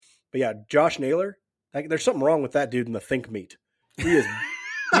But yeah, Josh Naylor, like, there's something wrong with that dude in the think meat. He is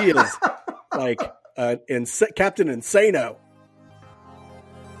like Captain Insano.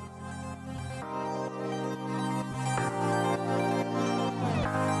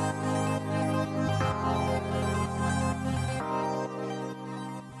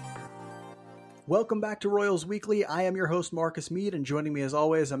 Welcome back to Royals Weekly. I am your host, Marcus Mead, and joining me as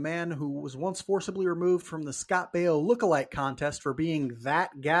always, a man who was once forcibly removed from the Scott Baio lookalike contest for being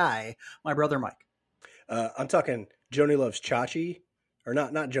that guy, my brother Mike. I'm talking Joni Loves Chachi, or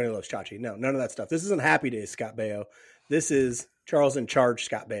not Joni Loves Chachi. No, none of that stuff. This isn't Happy Days Scott Baio. This is Charles in Charge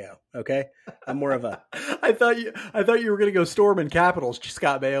Scott Baio. Okay, I'm more of a. I thought you were going to go Storm and Capitals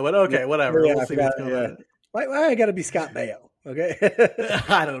Scott Baio, but okay, whatever. Yeah, we'll see what's going on. Why I got to be Scott Baio? Okay,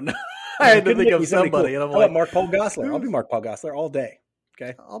 I don't know. I had to think of somebody. Cool. And I'm How about Mark Paul Gosselaar? I'll be Mark Paul Gosselaar all day.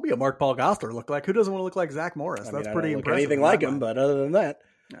 Okay, I'll be a Mark Paul Gosselaar lookalike. Who doesn't want to look like Zach Morris? That's pretty impressive. Anything like him, but other than that.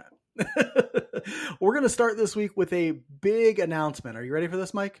 We're going to start this week with a big announcement. Are you ready for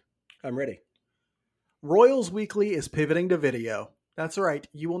this, Mike? I'm ready. Royals Weekly is pivoting to video. That's right.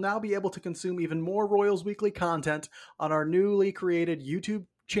 You will now be able to consume even more Royals Weekly content on our newly created YouTube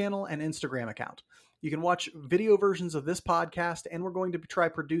channel and Instagram account. You can watch video versions of this podcast, and we're going to try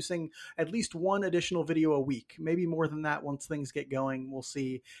producing at least one additional video a week. Maybe more than that once things get going. We'll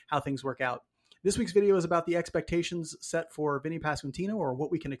see how things work out. This week's video is about the expectations set for Vinny Pasquantino, or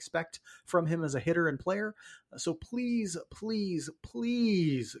what we can expect from him as a hitter and player. So please, please,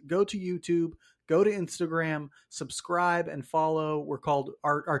 please go to YouTube, go to Instagram, subscribe and follow.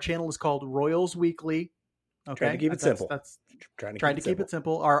 Our channel is called Royals Weekly. Okay, trying to keep it simple. That's trying to keep it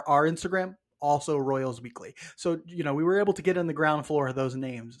simple. Our Instagram, also Royals Weekly. So, we were able to get in the ground floor of those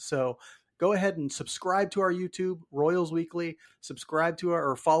names. So go ahead and subscribe to our YouTube, Royals Weekly. Subscribe to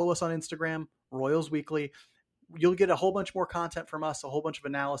or follow us on Instagram, Royals Weekly. You'll get a whole bunch more content from us, a whole bunch of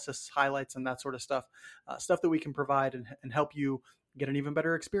analysis, highlights, and that sort of stuff. Stuff that we can provide and help you get an even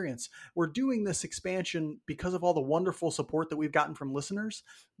better experience. We're doing this expansion because of all the wonderful support that we've gotten from listeners.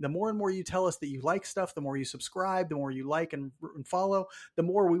 The more and more you tell us that you like stuff, the more you subscribe, the more you like and follow, the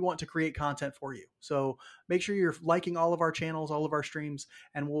more we want to create content for you. So make sure you're liking all of our channels, all of our streams,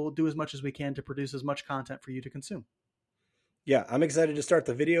 and we'll do as much as we can to produce as much content for you to consume. Yeah, I'm excited to start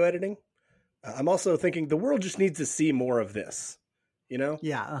the video editing. I'm also thinking the world just needs to see more of this.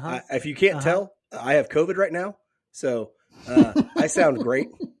 Yeah. If you can't tell, I have COVID right now. So I sound great,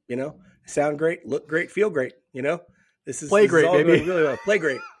 sound great, look great, feel great, this is play great, baby. Really well. Play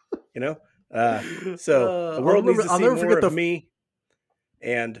great, so the world needs to see more of me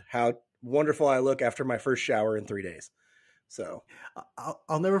and how wonderful I look after my first shower in 3 days. So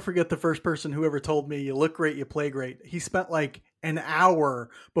I'll never forget the first person who ever told me you look great, you play great. He spent like an hour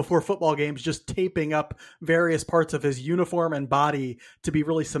before football games just taping up various parts of his uniform and body to be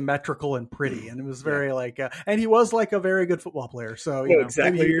really symmetrical and pretty. And it was very and he was like a very good football player. So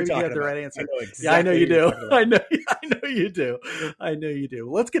exactly maybe you're talking had the about. right answer. I know you do. I know you do. I know you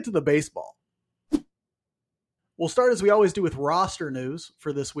do. Let's get to the baseball. We'll start as we always do with roster news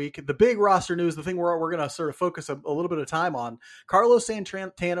for this week. The big roster news, the thing we're going to sort of focus a little bit of time on. Carlos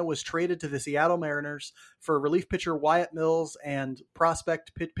Santana was traded to the Seattle Mariners for relief pitcher Wyatt Mills and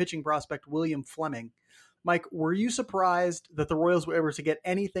pitching prospect William Fleming. Mike, were you surprised that the Royals were able to get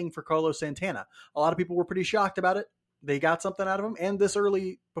anything for Carlos Santana? A lot of people were pretty shocked about it. They got something out of him, and this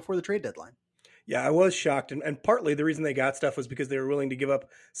early before the trade deadline. Yeah, I was shocked. And partly the reason they got stuff was because they were willing to give up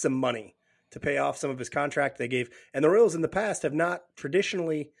some money to pay off some of his contract they gave. And the Royals in the past have not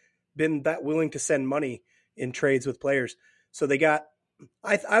traditionally been that willing to send money in trades with players. So they got,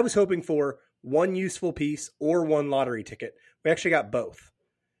 I was hoping for one useful piece or one lottery ticket. We actually got both.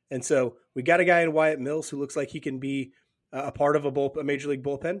 And so we got a guy in Wyatt Mills who looks like he can be a part of a major league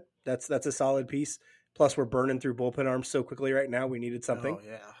bullpen. That's a solid piece. Plus we're burning through bullpen arms so quickly right now. We needed something. Oh,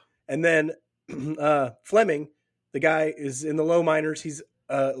 yeah. And then Fleming, the guy is in the low minors. He's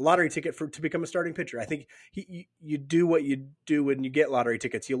a lottery ticket to become a starting pitcher. I think you do what you do when you get lottery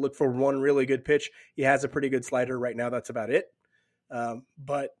tickets. You look for one really good pitch. He has a pretty good slider right now. That's about it.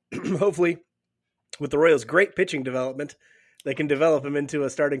 But hopefully with the Royals' great pitching development, they can develop him into a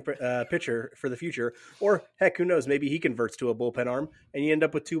starting pitcher for the future. Or heck, who knows? Maybe he converts to a bullpen arm and you end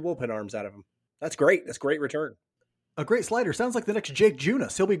up with 2 bullpen arms out of him. That's great. That's great return. A great slider. Sounds like the next Jake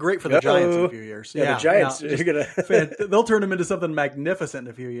Junis. He'll be great for the Giants in a few years. Yeah, the Giants. They'll turn him into something magnificent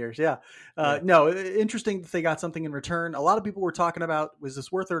in a few years. Yeah. No, interesting that they got something in return. A lot of people were talking about, was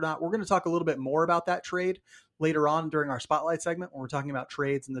this worth it or not? We're going to talk a little bit more about that trade later on during our Spotlight segment when we're talking about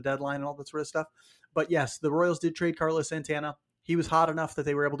trades and the deadline and all that sort of stuff. But yes, the Royals did trade Carlos Santana. He was hot enough that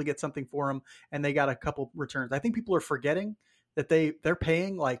they were able to get something for him, and they got a couple returns. I think people are forgetting that they're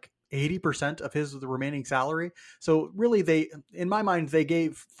paying like 80% of the remaining salary. So really, in my mind, they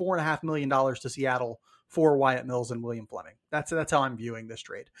gave $4.5 million to Seattle for Wyatt Mills and William Fleming. That's how I'm viewing this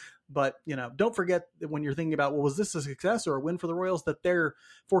trade. But, don't forget that when you're thinking about, well, was this a success or a win for the Royals, that they're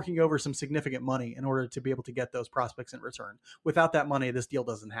forking over some significant money in order to be able to get those prospects in return. Without that money, this deal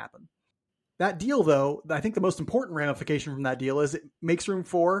doesn't happen. That deal, though, I think the most important ramification from that deal is it makes room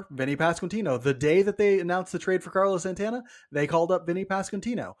for Vinny Pasquantino. The day that they announced the trade for Carlos Santana, they called up Vinny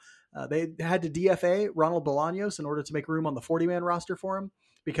Pasquantino. They had to DFA Ronald Bolaños in order to make room on the 40-man roster for him,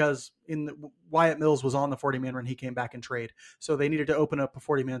 because Wyatt Mills was on the 40-man when he came back in trade. So they needed to open up a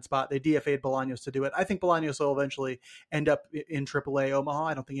 40-man spot. They DFA'd Bolaños to do it. I think Bolaños will eventually end up in AAA Omaha.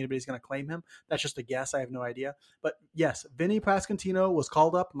 I don't think anybody's going to claim him. That's just a guess. I have no idea. But yes, Vinny Pasquantino was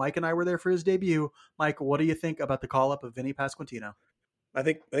called up. Mike and I were there for his debut. Mike, what do you think about the call-up of Vinny Pasquantino? I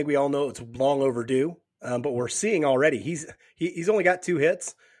think we all know it's long overdue, but we're seeing already. He's only got 2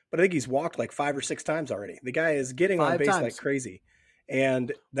 hits, but I think he's walked like 5 or 6 times already. The guy is getting on base like crazy.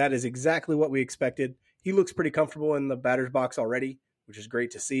 And that is exactly what we expected. He looks pretty comfortable in the batter's box already, which is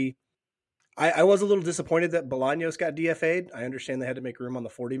great to see. I was a little disappointed that Bolaños got DFA'd. I understand they had to make room on the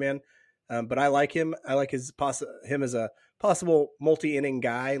 40-man, but I like him. I like him as a possible multi-inning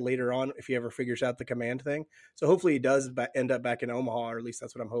guy later on if he ever figures out the command thing. So hopefully he does end up back in Omaha, or at least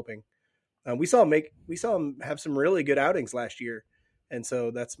that's what I'm hoping. We saw him have some really good outings last year, and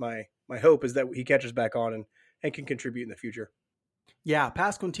so that's my hope, is that he catches back on and can contribute in the future. Yeah,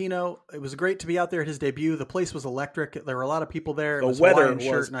 Pasquantino, it was great to be out there at his debut. The place was electric. There were a lot of people there. The weather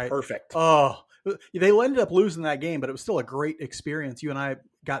was perfect. Oh, they ended up losing that game, but it was still a great experience. You and I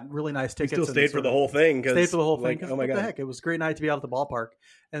got really nice tickets. We still stayed for the whole thing. Stayed for the whole thing. Oh my God. The heck? It was a great night to be out at the ballpark.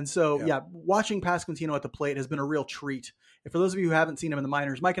 And so, yeah, watching Pasquantino at the plate has been a real treat. And for those of you who haven't seen him in the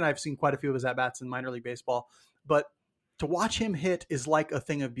minors, Mike and I have seen quite a few of his at-bats in minor league baseball, but to watch him hit is like a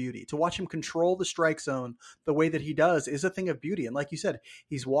thing of beauty. To watch him control the strike zone the way that he does is a thing of beauty. And like you said,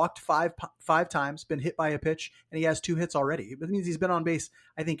 he's walked five times, been hit by a pitch, and he has 2 hits already. That means he's been on base,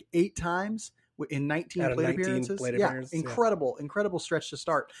 I think, 8 times in 19 plate appearances. Incredible stretch to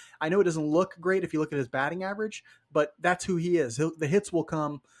start. I know it doesn't look great if you look at his batting average, but that's who he is. The hits will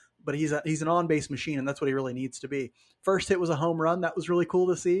come, but he's an on-base machine, and that's what he really needs to be. First hit was a home run. That was really cool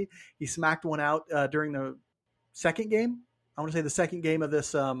to see. He smacked one out during the second game. I want to say the second game of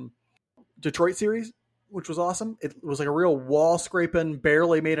this Detroit series, which was awesome. It was like a real wall scraping,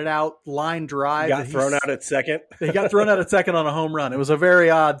 barely made it out, line drive. Got thrown out at second. He got thrown out at second on a home run. It was a very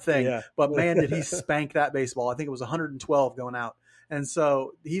odd thing, but man, did he spank that baseball. I think it was 112 going out. And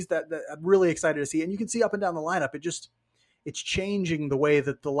so he's that I'm really excited to see. And you can see up and down the lineup, it's changing the way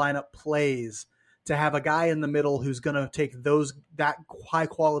that the lineup plays, to have a guy in the middle who's going to take that high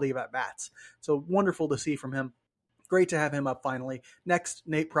quality of at bats. So wonderful to see from him. Great to have him up finally. Next,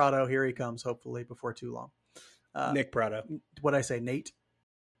 Nate Prado. Here he comes, hopefully before too long. Nick Prado. What'd I say, Nate?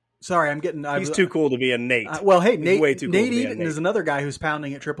 Sorry, He's too cool to be a Nate. Well, hey, Nate. Way too cool Nate Eaton is another guy who's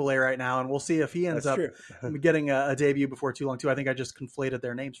pounding at AAA right now, and we'll see if he ends up getting a debut before too long, too. I think I just conflated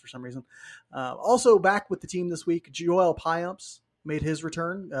their names for some reason. Also back with the team this week, Joel Payamps made his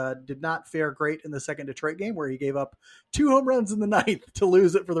return. Did not fare great in the second Detroit game, where he gave up 2 home runs in the 9th to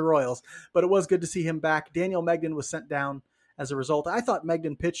lose it for the Royals. But it was good to see him back. Daniel Megden was sent down as a result. I thought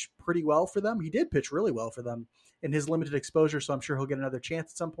Megden pitched pretty well for them. He did pitch really well for them in his limited exposure, so I'm sure he'll get another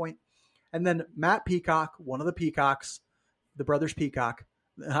chance at some point. And then Matt Peacock, one of the Peacocks, the brothers Peacock,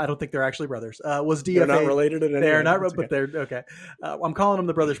 I don't think they're actually brothers, was DFA'd. They're not related in any way. They're not, but they're okay. I'm calling them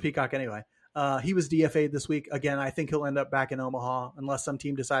the brothers Peacock anyway. He was DFA'd this week. Again, I think he'll end up back in Omaha unless some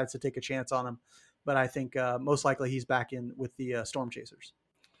team decides to take a chance on him. But I think most likely he's back in with the Storm Chasers.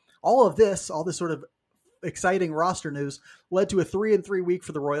 All this sort of exciting roster news led to a 3-3 week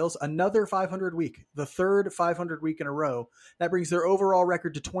for the Royals, another 500 week, the third 500 week in a row. That brings their overall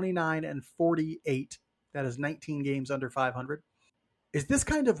record to 29-48. That is 19 games under 500. Is this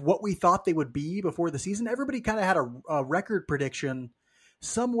kind of what we thought they would be before the season? Everybody kind of had a record prediction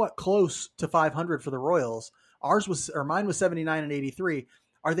somewhat close to 500 for the Royals. Mine was 79-83.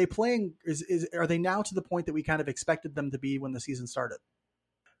 Are they playing? Are they now to the point that we kind of expected them to be when the season started?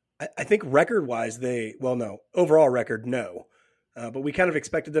 I think record-wise, overall record, no. But we kind of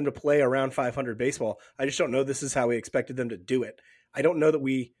expected them to play around 500 baseball. I just don't know this is how we expected them to do it. I don't know that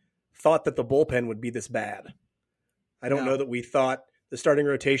we thought that the bullpen would be this bad. I don't know that we thought the starting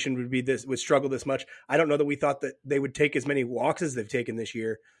rotation would struggle this much. I don't know that we thought that they would take as many walks as they've taken this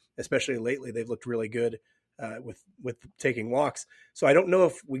year, especially lately. They've looked really good with taking walks. So I don't know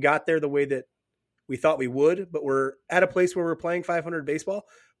if we got there the way that we thought we would, but we're at a place where we're playing 500 baseball.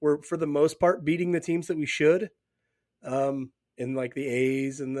 We're, for the most part, beating the teams that we should in in like the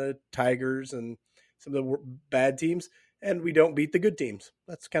A's and the Tigers and some of the bad teams, and we don't beat the good teams.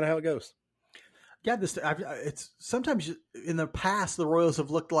 That's kind of how it goes. Yeah, it's sometimes in the past the Royals have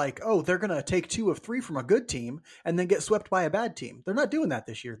looked like, oh, they're going to take 2 of 3 from a good team and then get swept by a bad team. They're not doing that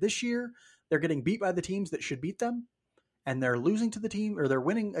this year. This year they're getting beat by the teams that should beat them, and they're losing to the team, or they're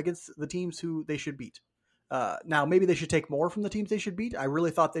winning against the teams who they should beat. Now maybe they should take more from the teams they should beat. I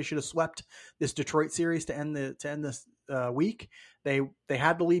really thought they should have swept this Detroit series to end this week. They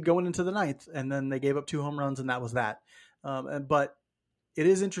had the lead going into the 9th, and then they gave up 2 home runs, and that was that. But it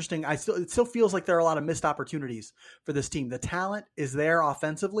is interesting. It still feels like there are a lot of missed opportunities for this team. The talent is there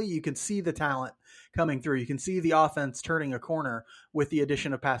offensively. You can see the talent coming through. You can see the offense turning a corner with the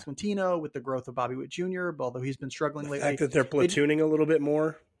addition of Pasquantino, with the growth of Bobby Witt Jr., although he's been struggling lately. The fact that they're platooning a little bit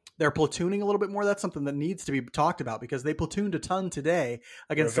more. They're platooning a little bit more. That's something that needs to be talked about, because they platooned a ton today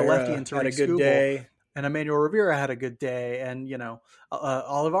against Rivera the lefty and had a Tariq good Skubal. day. And Emmanuel Rivera had a good day. And,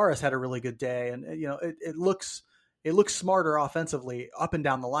 Olivares had a really good day. And, it looks smarter offensively up and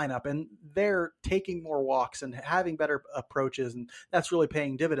down the lineup, and they're taking more walks and having better approaches, and that's really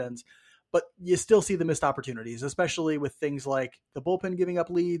paying dividends. But you still see the missed opportunities, especially with things like the bullpen giving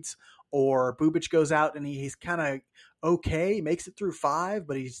up leads, or Bubic goes out and he's kind of okay, makes it through 5,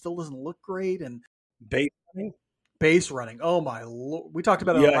 but he still doesn't look great. And base running. Oh my Lord. We talked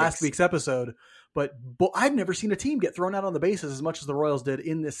about it on last week's episode, but I've never seen a team get thrown out on the bases as much as the Royals did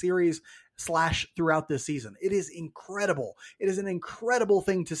in this series / throughout this season. It is incredible. It is an incredible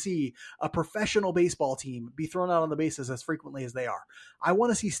thing to see a professional baseball team be thrown out on the bases as frequently as they are. I want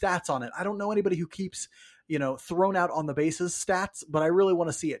to see stats on it. I don't know anybody who keeps, thrown out on the bases stats, but I really want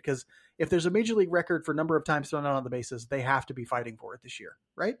to see it, because if there's a major league record for number of times thrown out on the bases, they have to be fighting for it this year,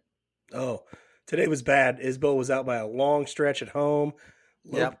 right? Oh, today was bad. Isbell was out by a long stretch at home.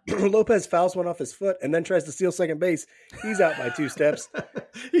 Yeah. Lopez fouls one off his foot and then tries to steal second base. He's out by 2 steps.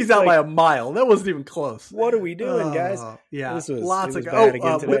 He's out by a mile. That wasn't even close. What are we doing, guys? Yeah. Lots of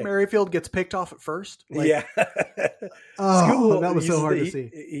Whit Merrifield gets picked off at first. Yeah. That was so hard to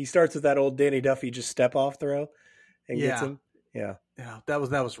see. He starts with that old Danny Duffy just step off throw and gets him. Yeah. Yeah. That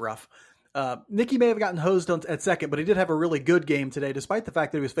was rough. Nicky may have gotten hosed at second, but he did have a really good game today, despite the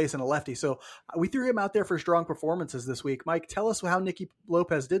fact that he was facing a lefty. So we threw him out there for strong performances this week. Mike, tell us how Nicky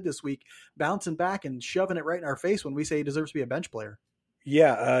Lopez did this week, bouncing back and shoving it right in our face when we say he deserves to be a bench player.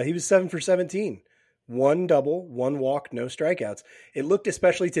 Yeah, he was 7 for 17. 1 double, 1 walk, no strikeouts. It looked,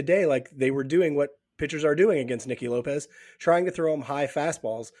 especially today, like they were doing what pitchers are doing against Nicky Lopez, trying to throw him high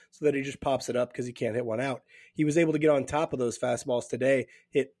fastballs so that he just pops it up because he can't hit one out. He was able to get on top of those fastballs today,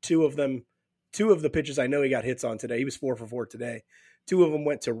 hit 2 of them. 2 of the pitches I know he got hits on today. He was 4 for 4 today. 2 of them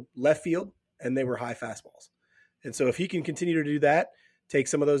went to left field, and they were high fastballs. And so if he can continue to do that, take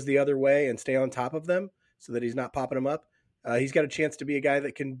some of those the other way and stay on top of them so that he's not popping them up, he's got a chance to be a guy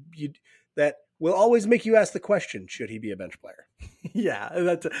that will always make you ask the question, should he be a bench player?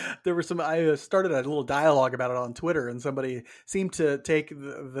 Yeah, there were I started a little dialogue about it on Twitter, and somebody seemed to take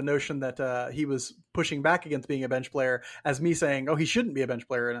the notion that he was pushing back against being a bench player as me saying, oh, he shouldn't be a bench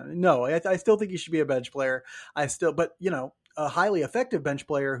player. And no, I still think he should be a bench player. But a highly effective bench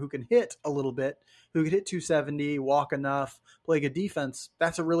player who can hit a little bit, who can hit 270, walk enough, play good defense,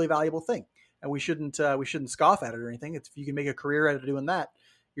 that's a really valuable thing. And we shouldn't scoff at it or anything. If you can make a career out of doing that,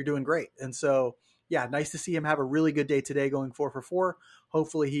 you're doing great. And so, yeah, nice to see him have a really good day today, going 4 for 4.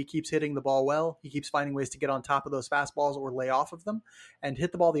 Hopefully he keeps hitting the ball well. He keeps finding ways to get on top of those fastballs or lay off of them and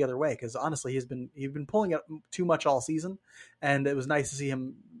hit the ball the other way. Because honestly, he's been pulling it too much all season, and it was nice to see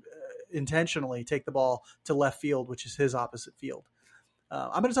him intentionally take the ball to left field, which is his opposite field.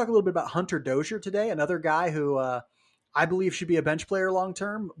 I'm going to talk a little bit about Hunter Dozier today, another guy who I believe should be a bench player long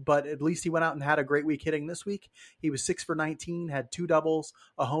term, but at least he went out and had a great week hitting this week. He was 6 for 19, had 2 doubles,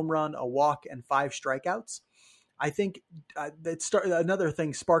 a home run, a walk, and 5 strikeouts. I think another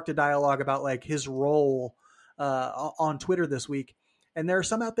thing sparked a dialogue about like his role on Twitter this week. And there are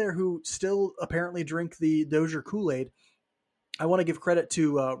some out there who still apparently drink the Dozier Kool-Aid. I want to give credit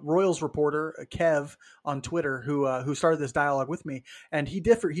to Royals reporter Kev on Twitter who started this dialogue with me, and he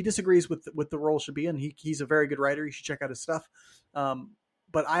disagrees with the role should be, and he's a very good writer. You should check out his stuff.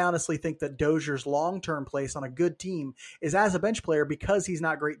 But I honestly think that Dozier's long-term place on a good team is as a bench player, because he's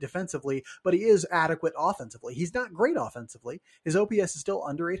not great defensively, but he is adequate offensively. He's not great offensively. His OPS is still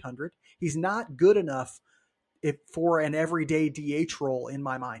under 800. He's not good enough for an everyday DH role in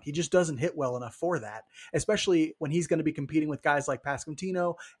my mind. He just doesn't hit well enough for that, especially when he's going to be competing with guys like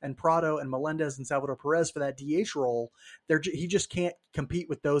Pasquantino and Prado and Melendez and Salvador Perez for that DH role. He just can't compete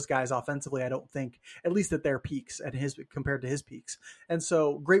with those guys offensively, I don't think, at least at their peaks compared to his peaks. And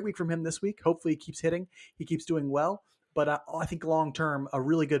so great week from him this week. Hopefully he keeps hitting. He keeps doing well. but I think long term, a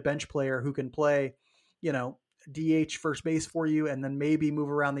really good bench player who can play, DH first base for you, and then maybe move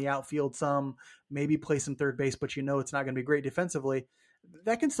around the outfield some, maybe play some third base, but it's not going to be great defensively.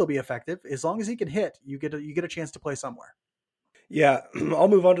 That can still be effective as long as he can hit. You get a chance to play somewhere. Yeah, I'll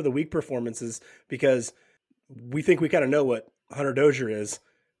move on to the weak performances because we think we kind of know what Hunter Dozier is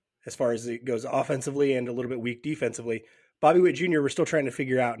as far as it goes offensively and a little bit weak defensively. Bobby Witt Jr. we're still trying to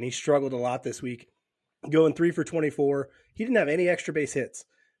figure out, and he struggled a lot this week, going 3 for 24. He didn't have any extra base hits.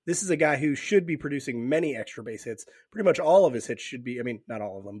 This is a guy who should be producing many extra base hits. Pretty much all of his hits should be, not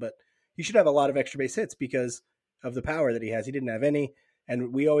all of them, but he should have a lot of extra base hits because of the power that he has. He didn't have any.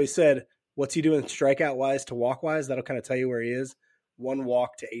 And we always said, what's he doing strikeout-wise to walk-wise? That'll kind of tell you where he is. 1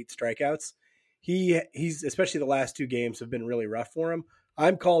 walk to 8 strikeouts. He's especially the last 2 games have been really rough for him.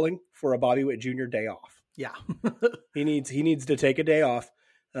 I'm calling for a Bobby Witt Jr. day off. Yeah. He needs to take a day off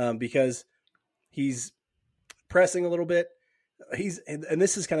because he's pressing a little bit. And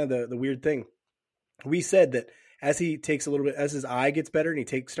this is kind of the weird thing. We said that as he takes a little bit, as his eye gets better and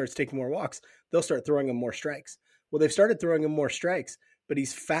he starts taking more walks, they'll start throwing him more strikes. Well, they've started throwing him more strikes, but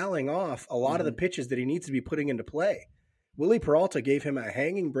he's fouling off a lot of the pitches that he needs to be putting into play. Willie Peralta gave him a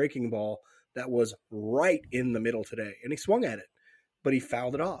hanging breaking ball that was right in the middle today, and he swung at it, but he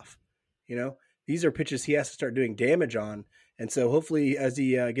fouled it off. These are pitches he has to start doing damage on, and so hopefully as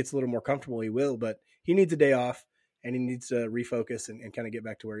he gets a little more comfortable, he will, but he needs a day off. And he needs to refocus and kind of get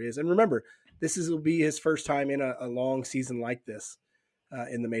back to where he is. And remember, will be his first time in a long season like this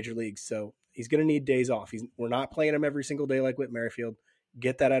in the major leagues. So he's going to need days off. We're not playing him every single day like Whit Merrifield.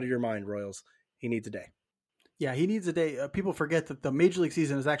 Get that out of your mind, Royals. He needs a day. Yeah, he needs a day. People forget that the major league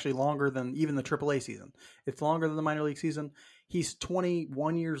season is actually longer than even the AAA season. It's longer than the minor league season. He's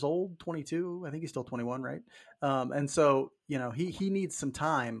 21 years old, 22. I think he's still 21, right? And so, he needs some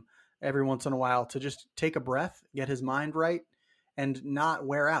time every once in a while to just take a breath, get his mind right, and not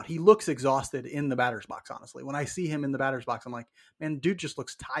wear out. He looks exhausted in the batter's box, honestly. When I see him in the batter's box, I'm like, man, dude just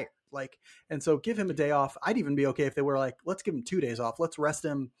looks tired. And so give him a day off. I'd even be okay if they were like, let's give him 2 days off. Let's rest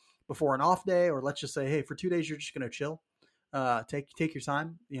him before an off day, or let's just say, hey, for 2 days, you're just going to chill. Take your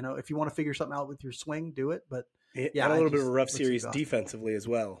time. If you want to figure something out with your swing, do it. But yeah, had a little bit of a rough series defensively as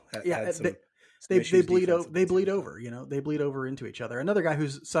well. They bleed over. They bleed over into each other. Another guy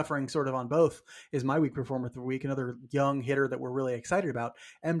who's suffering sort of on both is my weak performer of the week. Another young hitter that we're really excited about,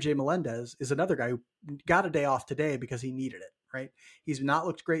 MJ Melendez, is another guy who got a day off today because he needed it. Right? He's not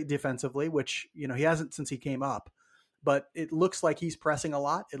looked great defensively, which he hasn't since he came up. But it looks like he's pressing a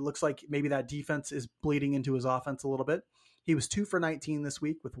lot. It looks like maybe that defense is bleeding into his offense a little bit. He was 2 for 19 this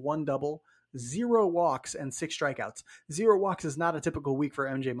week with 1 double. 0 walks and 6 strikeouts. 0 walks is not a typical week for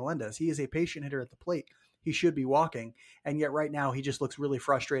MJ Melendez. He is a patient hitter at the plate. He should be walking. And yet right now he just looks really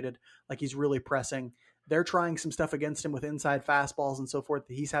frustrated, like he's really pressing. They're trying some stuff against him with inside fastballs and so forth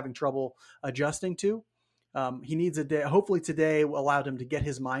that he's having trouble adjusting to. He needs a day. Hopefully today allowed him to get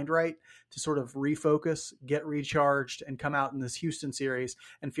his mind right, to sort of refocus, get recharged, and come out in this Houston series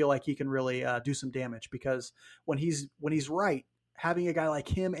and feel like he can really do some damage. Because when he's right, having a guy like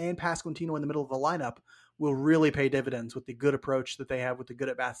him and Pasquantino in the middle of the lineup will really pay dividends with the good approach that they have, with the good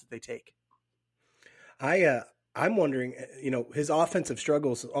at-bats that they take. I'm wondering, his offensive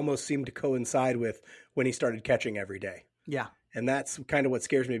struggles almost seem to coincide with when he started catching every day. Yeah. And that's kind of what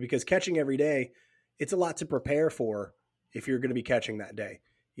scares me, because catching every day, it's a lot to prepare for if you're going to be catching that day.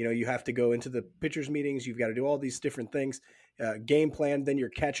 You have to go into the pitchers meetings. You've got to do all these different things, game plan. Then you're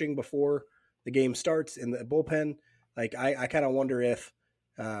catching before the game starts in the bullpen. Like, I kind of wonder if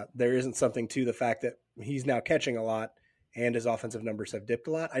there isn't something to the fact that he's now catching a lot and his offensive numbers have dipped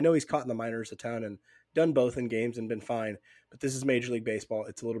a lot. I know he's caught in the minors a ton and done both in games and been fine, but this is Major League Baseball.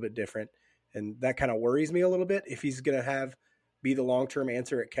 It's a little bit different, and that kind of worries me a little bit if he's going to be the long-term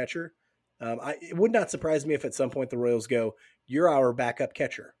answer at catcher. It would not surprise me if at some point the Royals go, you're our backup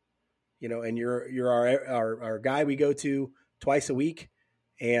catcher, and you're our guy we go to twice a week,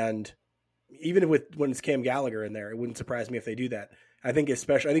 and even when it's Cam Gallagher in there, it wouldn't surprise me if they do that. I think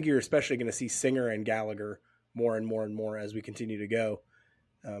you're especially going to see Singer and Gallagher more and more and more as we continue to go.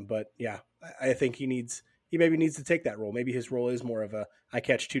 But yeah, I think he maybe needs to take that role. Maybe his role is more of I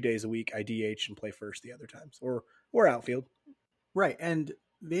catch 2 days a week, I DH and play first the other times, or outfield. Right. And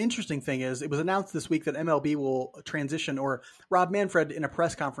the interesting thing is, it was announced this week that MLB will transition, or Rob Manfred in a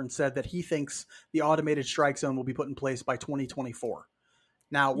press conference said that he thinks the automated strike zone will be put in place by 2024.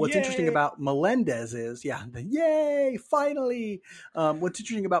 Now, what's interesting about Melendez is, yay, finally. What's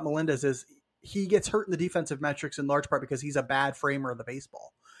interesting about Melendez is he gets hurt in the defensive metrics in large part because he's a bad framer of the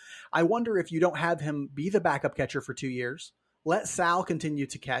baseball. I wonder if you don't have him be the backup catcher for 2 years, let Sal continue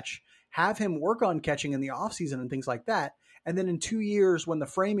to catch, have him work on catching in the offseason and things like that. And then in 2 years, when the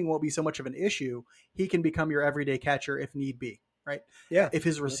framing won't be so much of an issue, he can become your everyday catcher if need be, right? Yeah. If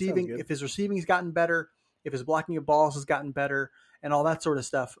his receiving's gotten better, if his blocking of balls has gotten better and all that sort of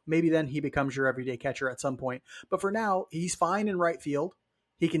stuff, maybe then he becomes your everyday catcher at some point. But for now, he's fine in right field.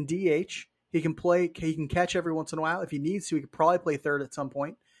 He can DH. He can catch every once in a while. If he needs to, he could probably play third at some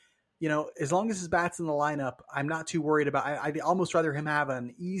point. As long as his bat's in the lineup, I'm not too worried about. I'd almost rather him have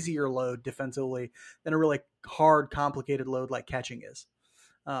an easier load defensively than a really hard, complicated load like catching is.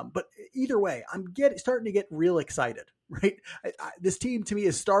 But either way, I'm starting to get real excited, right? This team to me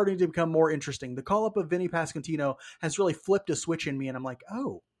is starting to become more interesting. The call up of Vinny Pasquantino has really flipped a switch in me, and I'm like,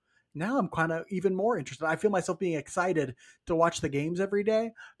 oh, now I'm kind of even more interested. I feel myself being excited to watch the games every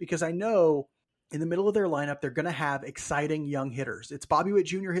day because I know in the middle of their lineup, they're going to have exciting young hitters. It's Bobby Witt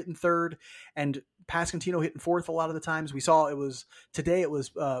Jr. hitting third and Pasquantino hitting fourth a lot of the times. We saw today it was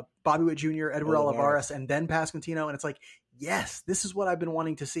Bobby Witt Jr., Edward Olivares, and then Pasquantino. And it's like, yes, this is what I've been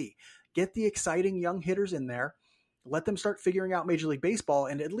wanting to see. Get the exciting young hitters in there. Let them start figuring out Major League Baseball,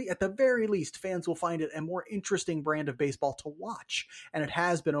 and at the very least, fans will find it a more interesting brand of baseball to watch. And it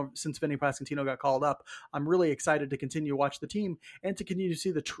has been since Vinny Pasquantino got called up. I'm really excited to continue to watch the team and to continue to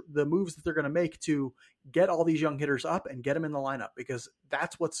see the moves that they're going to make to get all these young hitters up and get them in the lineup, because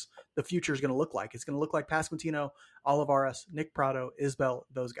that's what's the future is going to look like. It's going to look like Pasquantino, Olivares, Nick Pratto, Isbel,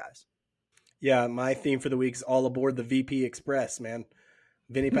 those guys. Yeah, my theme for the week is all aboard the VP Express, man.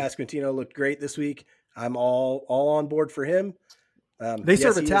 Vinny Pasquantino looked great this week. I'm all on board for him. They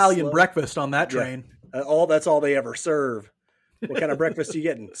serve Italian breakfast on that train. Yeah. That's all they ever serve. What kind of breakfast are you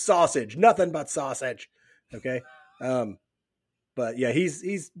getting? Sausage, nothing but sausage. Okay. But yeah,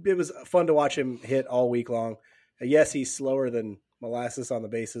 it was fun to watch him hit all week long. Yes, he's slower than molasses on the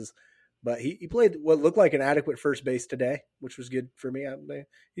bases, but he played what looked like an adequate first base today, which was good for me.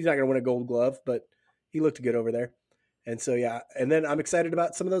 He's not going to win a Gold Glove, but he looked good over there. And so, yeah, and then I'm excited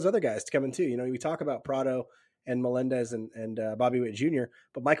about some of those other guys to come in too. We talk about Pratto and Melendez and Bobby Witt Jr.,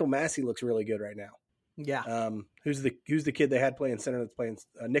 but Michael Massey looks really good right now. Yeah. Who's the kid they had playing center that's playing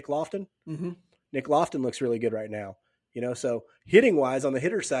Nick Lofton? Mm-hmm. Nick Lofton looks really good right now. So hitting wise on the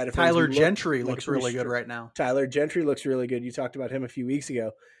hitter side of Tyler Gentry looks really good right now. Tyler Gentry looks really good. You talked about him a few weeks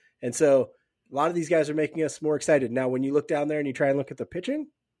ago. And so a lot of these guys are making us more excited. Now, when you look down there and you try and look at the pitching,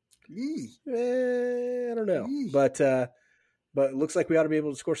 I don't know, but it looks like we ought to be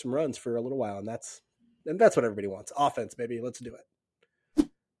able to score some runs for a little while, and that's what everybody wants. Offense, baby. Let's do it.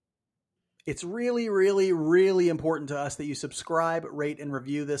 It's really, really, really important to us that you subscribe, rate, and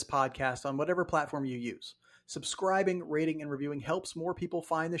review this podcast on whatever platform you use. Subscribing, rating, and reviewing helps more people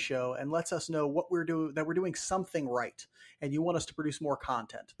find the show and lets us know that we're doing something right, and you want us to produce more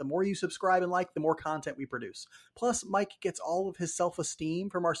content. The more you subscribe and like, the more content we produce. Plus, Mike gets all of his self-esteem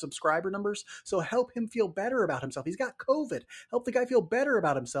from our subscriber numbers, so help him feel better about himself. He's got COVID. Help the guy feel better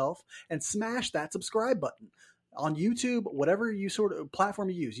about himself and smash that subscribe button. On YouTube, whatever platform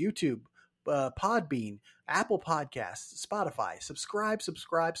you use, YouTube, Podbean, Apple Podcasts, Spotify.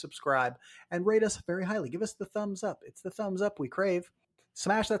 Subscribe, and rate us very highly. Give us the thumbs up. It's the thumbs up we crave.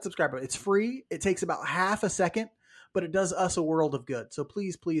 Smash that subscribe button. It's free. It takes about half a second, but it does us a world of good. So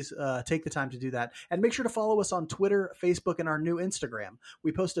please take the time to do that. And make sure to follow us on Twitter, Facebook, and our new Instagram.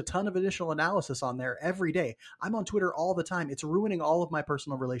 We post a ton of additional analysis on there every day. I'm on Twitter all the time. It's ruining all of my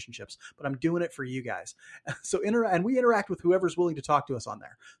personal relationships, but I'm doing it for you guys. So and we interact with whoever's willing to talk to us on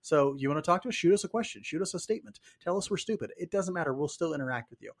there. So you want to talk to us? Shoot us a question. Shoot us a statement. Tell us we're stupid. It doesn't matter. We'll still interact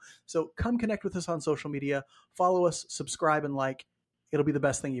with you. So come connect with us on social media. Follow us, subscribe, and like. It'll be the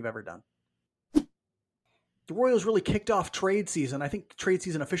best thing you've ever done. The Royals really kicked off trade season. I think trade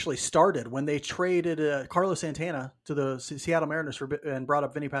season officially started when they traded Carlos Santana to the Seattle Mariners and brought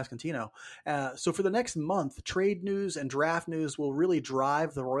up Vinny Pasquantino. So for the next month, trade news and draft news will really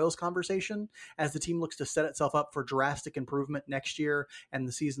drive the Royals conversation as the team looks to set itself up for drastic improvement next year and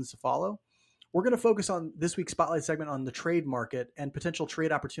the seasons to follow. We're going to focus on this week's Spotlight segment on the trade market and potential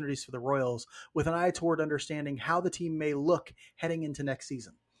trade opportunities for the Royals with an eye toward understanding how the team may look heading into next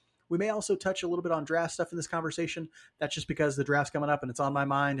season. We may also touch a little bit on draft stuff in this conversation. That's just because the draft's coming up and it's on my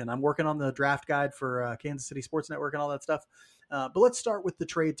mind, and I'm working on the draft guide for Kansas City Sports Network and all that stuff. But let's start with the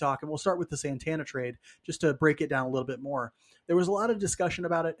trade talk, and we'll start with the Santana trade just to break it down a little bit more. There was a lot of discussion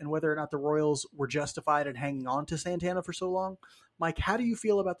about it and whether or not the Royals were justified in hanging on to Santana for so long. Mike, how do you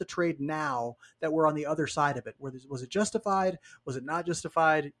feel about the trade now that we're on the other side of it? Was it justified? Was it not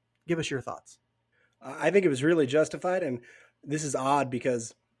justified? Give us your thoughts. I think it was really justified, and this is odd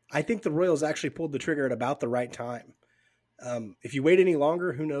because I think the Royals actually pulled the trigger at about the right time. If you wait any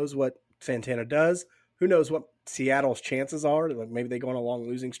longer, who knows what Santana does? Who knows what Seattle's chances are. Like maybe they go on a long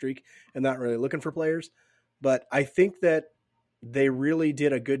losing streak and not really looking for players. But I think that they really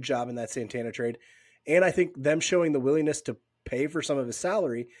did a good job in that Santana trade. And I think them showing the willingness to pay for some of his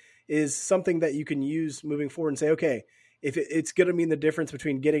salary is something that you can use moving forward and say, okay, if it's going to mean the difference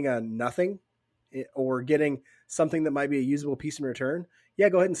between getting a nothing or getting something that might be a usable piece in return, yeah,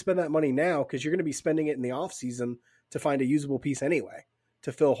 go ahead and spend that money now because you're going to be spending it in the off season to find a usable piece anyway,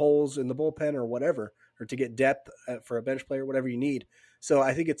 to fill holes in the bullpen or whatever, or to get depth for a bench player, whatever you need. So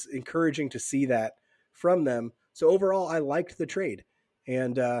I think it's encouraging to see that from them. So overall, I liked the trade,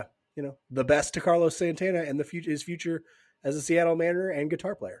 and the best to Carlos Santana and his future as a Seattle Mariner and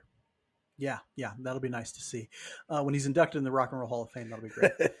guitar player. Yeah, that'll be nice to see when he's inducted in the Rock and Roll Hall of Fame. That'll be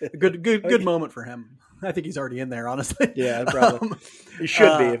great. Good moment for him. I think he's already in there, honestly. Yeah, probably. He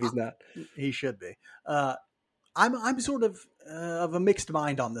should be if he's not. He should be. I'm sort of a mixed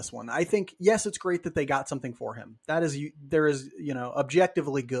mind on this one. I think yes, it's great that they got something for him. There is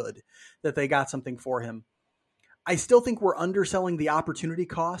objectively good that they got something for him. I still think we're underselling the opportunity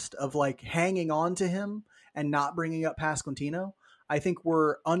cost of like hanging on to him and not bringing up Pasquantino. I think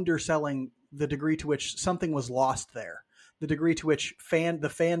we're underselling the degree to which something was lost there, the degree to which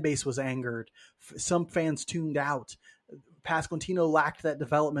the fan base was angered. Some fans tuned out. Pasquantino lacked that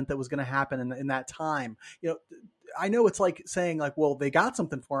development that was going to happen in that time. I know it's like saying like, well, they got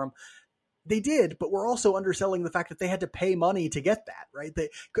something for him. They did, but we're also underselling the fact that they had to pay money to get that, right?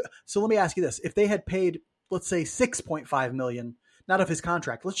 So let me ask you this. If they had paid, let's say $6.5 million, not of his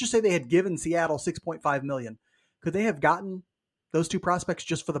contract, let's just say they had given Seattle $6.5 million. Could they have gotten those two prospects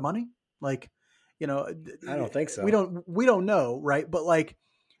just for the money? Like, I don't think so. We don't know. Right. But like,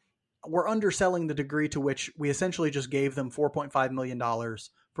 we're underselling the degree to which we essentially just gave them $4.5 million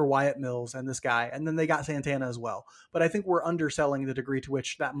for Wyatt Mills and this guy. And then they got Santana as well. But I think we're underselling the degree to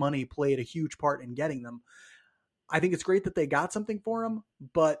which that money played a huge part in getting them. I think it's great that they got something for him,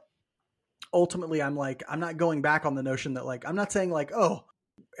 but ultimately I'm not going back on the notion that like, I'm not saying like, oh,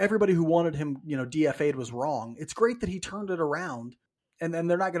 everybody who wanted him, DFA'd was wrong. It's great that he turned it around, and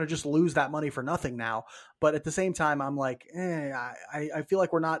they're not going to just lose that money for nothing now. But at the same time, I'm like, I feel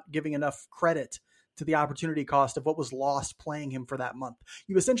like we're not giving enough credit to the opportunity cost of what was lost playing him for that month.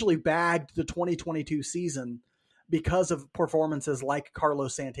 You essentially bagged the 2022 season because of performances like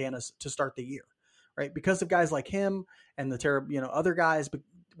Carlos Santana's to start the year, right? Because of guys like him and the other guys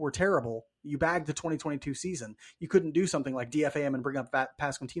were terrible. You bagged the 2022 season. You couldn't do something like DFA him and bring up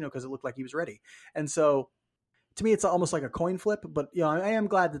Pasquantino because it looked like he was ready. And so to me, it's almost like a coin flip, but I am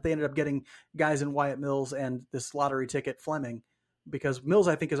glad that they ended up getting guys in Wyatt Mills and this lottery ticket Fleming, because Mills,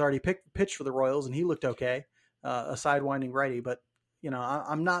 I think, has already pitched for the Royals and he looked okay, a sidewinding righty, but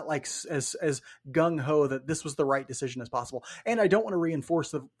I'm not like as gung ho that this was the right decision as possible. And I don't want to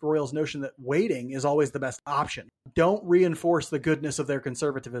reinforce the Royals' notion that waiting is always the best option. Don't reinforce the goodness of their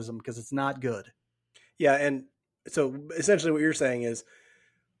conservatism because it's not good. Yeah. And so essentially what you're saying is,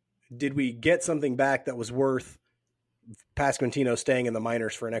 did we get something back that was worth Pasquantino staying in the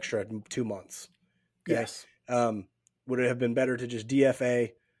minors for an extra 2 months? Okay? Yes. Would it have been better to just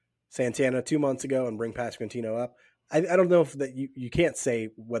DFA Santana 2 months ago and bring Pasquantino up? I don't know if that you can't say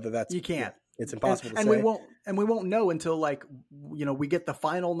whether that's, you can't. It's impossible to say. We won't know until like, we get the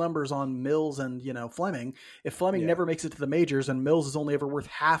final numbers on Mills and, Fleming. If Fleming never makes it to the majors and Mills is only ever worth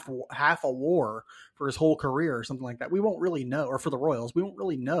half a WAR for his whole career or something like that, we won't really know. Or for the Royals, we won't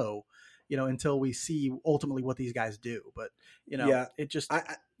really know, until we see ultimately what these guys do. But, it just,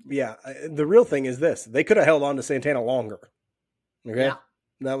 the real thing is this: they could have held on to Santana longer. Okay. Yeah.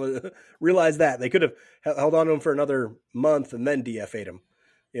 That was realize that they could have held on to him for another month and then DFA'd him,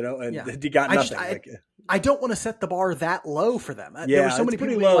 he got nothing. I don't want to set the bar that low for them. Yeah, there were so many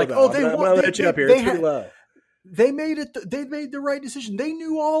people low, like, though. They made the right decision. They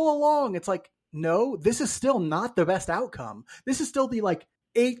knew all along. It's like, no, this is still not the best outcome. This is still the like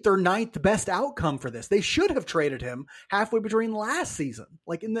 8th or 9th best outcome for this. They should have traded him halfway between last season.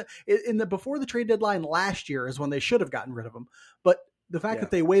 Like in the before the trade deadline last year is when they should have gotten rid of him. But the fact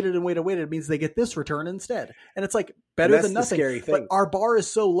that they waited means they get this return instead. And it's like better than nothing. Scary thing. But our bar is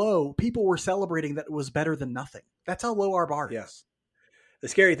so low. People were celebrating that it was better than nothing. That's how low our bar is. The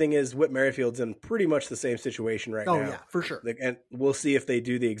scary thing is Whit Merrifield's in pretty much the same situation right now. Oh yeah, for sure. And we'll see if they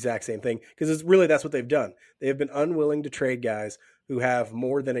do the exact same thing, because that's what they've done. They have been unwilling to trade guys who have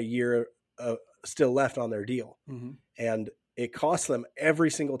more than a year still left on their deal. Mm-hmm. And it costs them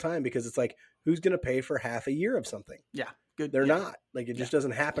every single time, because it's like, who's going to pay for half a year of something? Yeah. Good. They're not. Like, it just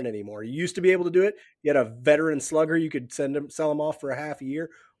doesn't happen anymore. You used to be able to do it. You had a veteran slugger, you could sell him off for a half a year,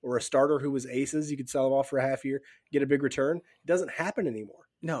 or a starter who was aces, you could sell him off for a half year, get a big return. It doesn't happen anymore.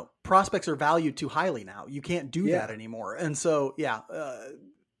 No, prospects are valued too highly now. You can't do Yeah. that anymore. And so,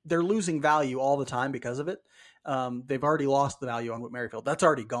 they're losing value all the time because of it. They've already lost the value on Whit Merrifield. That's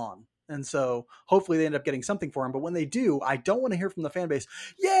already gone. And so hopefully they end up getting something for him. But when they do, I don't want to hear from the fan base,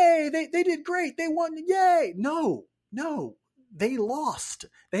 yay, they did great. They won. Yay. No, they lost.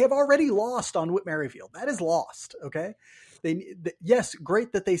 They have already lost on Whit Merrifield. That is lost. Okay. Yes,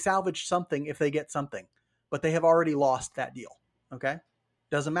 great that they salvaged something if they get something, but they have already lost that deal. Okay.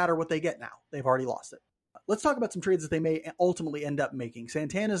 Doesn't matter what they get now. They've already lost it. Let's talk about some trades that they may ultimately end up making.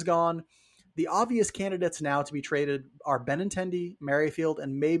 Santana's gone. The obvious candidates now to be traded are Benintendi, Merrifield,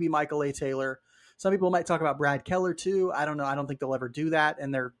 and maybe Michael A. Taylor. Some people might talk about Brad Keller too. I don't know. I don't think they'll ever do that.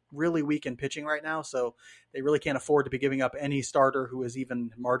 And they're really weak in pitching right now, so they really can't afford to be giving up any starter who is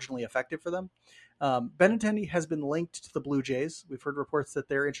even marginally effective for them. Benintendi has been linked to the Blue Jays. We've heard reports that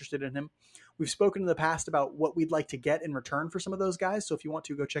they're interested in him. We've spoken in the past about what we'd like to get in return for some of those guys. So if you want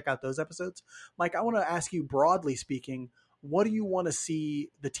to, go check out those episodes. Mike, I want to ask you, broadly speaking, what do you want to see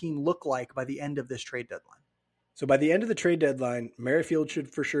the team look like by the end of this trade deadline? So by the end of the trade deadline, Merrifield should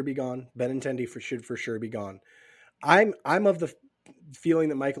for sure be gone. Benintendi should for sure be gone. I'm of the feeling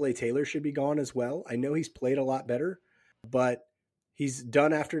that Michael A. Taylor should be gone as well. I know he's played a lot better, but he's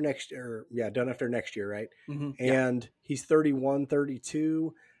done after next year, right? Mm-hmm. And he's 31,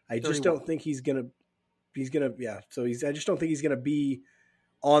 32. I just don't think I just don't think he's going to be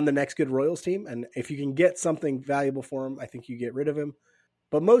on the next good Royals team. And if you can get something valuable for him, I think you get rid of him.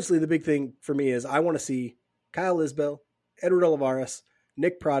 But mostly the big thing for me is I want to see Kyle Isbell, Edward Olivares,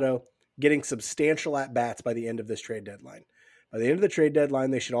 Nick Pratto getting substantial at-bats by the end of this trade deadline. By the end of the trade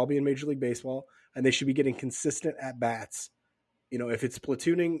deadline, they should all be in Major League Baseball, and they should be getting consistent at-bats. You know, if it's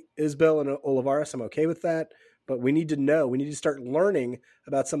platooning Isbell and Olivares, I'm okay with that. But we need to start learning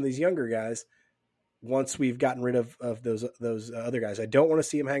about some of these younger guys once we've gotten rid of those other guys. I don't want to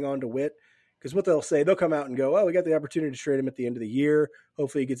see him hang on to Whit, because what they'll come out and go, oh, we got the opportunity to trade him at the end of the year.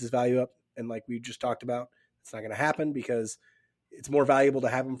 Hopefully he gets his value up. And like we just talked about, it's not going to happen because it's more valuable to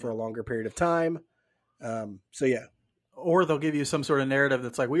have him for a longer period of time. Or they'll give you some sort of narrative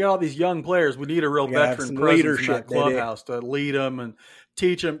that's like, we got all these young players. We need a real veteran presence in that clubhouse to lead them and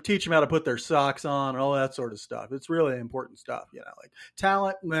teach them how to put their socks on and all that sort of stuff. It's really important stuff, like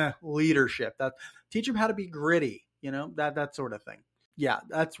talent, leadership. That teach them how to be gritty, that sort of thing. Yeah,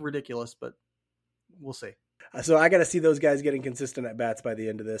 that's ridiculous, but we'll see. So I got to see those guys getting consistent at bats by the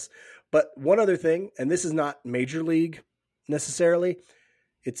end of this. But one other thing, and this is not major league necessarily,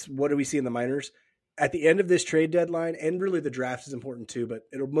 it's what do we see in the minors? At the end of this trade deadline, and really the draft is important too, but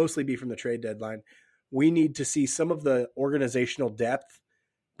it'll mostly be from the trade deadline, we need to see some of the organizational depth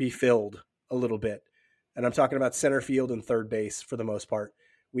be filled a little bit. And I'm talking about center field and third base for the most part.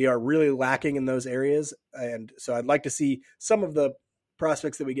 We are really lacking in those areas. And so I'd like to see some of the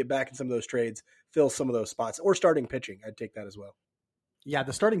prospects that we get back in some of those trades fill some of those spots, or starting pitching. I'd take that as well. Yeah,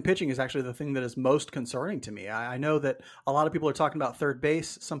 the starting pitching is actually the thing that is most concerning to me. I know that a lot of people are talking about third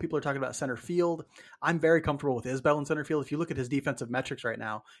base. Some people are talking about center field. I'm very comfortable with Isbell in center field. If you look at his defensive metrics right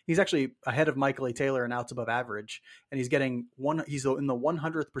now, he's actually ahead of Michael A. Taylor in outs above average. And he's in the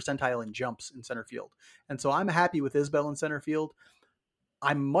 100th percentile in jumps in center field. And so I'm happy with Isbell in center field.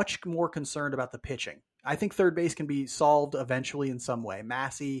 I'm much more concerned about the pitching. I think third base can be solved eventually in some way.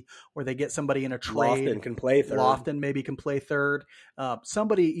 Massey, or they get somebody in a trade. Lofton can play third. Lofton maybe can play third.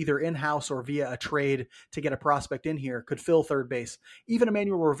 Somebody either in-house or via a trade to get a prospect in here could fill third base. Even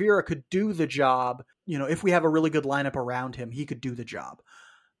Emmanuel Rivera could do the job. If we have a really good lineup around him, he could do the job.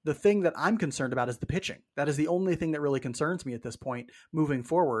 The thing that I'm concerned about is the pitching. That is the only thing that really concerns me at this point moving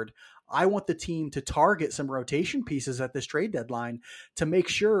forward. I want the team to target some rotation pieces at this trade deadline to make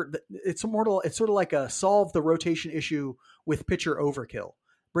sure that it's sort of like a solve the rotation issue with pitcher overkill.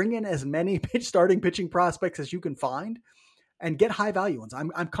 Bring in as many starting pitching prospects as you can find and get high value ones.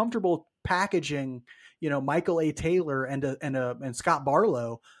 I'm comfortable packaging, Michael A. Taylor and Scott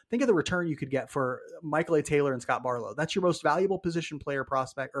Barlow. Think of the return you could get for Michael A. Taylor and Scott Barlow. That's your most valuable position player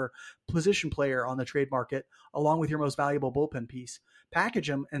prospect or position player on the trade market, along with your most valuable bullpen piece. Package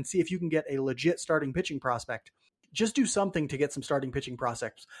them and see if you can get a legit starting pitching prospect. Just do something to get some starting pitching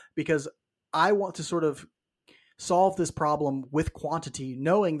prospects, because I want to sort of solve this problem with quantity,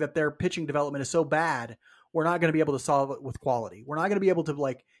 knowing that their pitching development is so bad. We're not going to be able to solve it with quality. We're not going to be able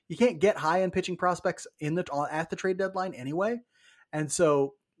to you can't get high end pitching prospects at the trade deadline anyway. And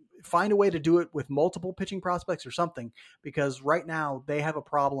so find a way to do it with multiple pitching prospects or something, because right now they have a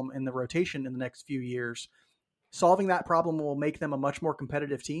problem in the rotation in the next few years. Solving that problem will make them a much more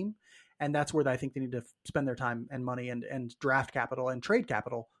competitive team. And that's where I think they need to spend their time and money and draft capital and trade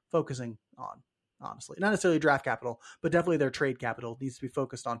capital focusing on. honestly. Not necessarily draft capital, but definitely their trade capital needs to be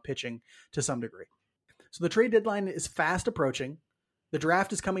focused on pitching to some degree. So the trade deadline is fast approaching. The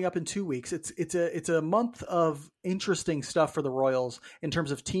draft is coming up in 2 weeks. It's a month of interesting stuff for the Royals in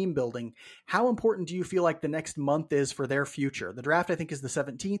terms of team building. How important do you feel like the next month is for their future? The draft, I think, is the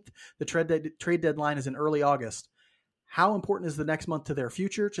 17th. The trade deadline is in early August. How important is the next month to their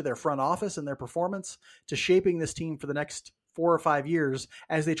future, to their front office and their performance, to shaping this team for the next 4 or 5 years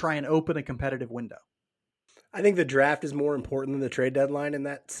as they try and open a competitive window? I think the draft is more important than the trade deadline in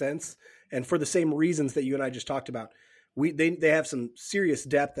that sense. And for the same reasons that you and I just talked about. They have some serious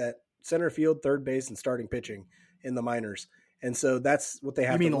depth at center field, third base, and starting pitching in the minors. And so that's what they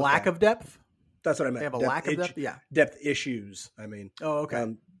have. You mean lack of depth? That's what I meant. They have a lack of depth? Yeah. Depth issues, I mean. Oh,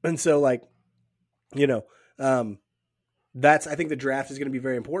 okay. And so, like, that's, I think the draft is going to be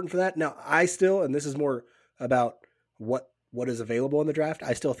very important for that. Now, I still, and this is more about what is available in the draft,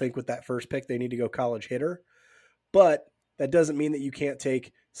 I still think with that first pick, they need to go college hitter. But that doesn't mean that you can't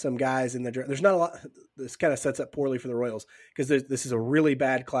take some guys in the draft. There's not a lot. This kind of sets up poorly for the Royals because this is a really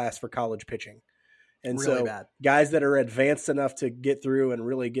bad class for college pitching. And really so bad. Guys that are advanced enough to get through and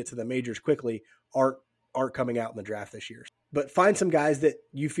really get to the majors quickly aren't coming out in the draft this year. But find some guys that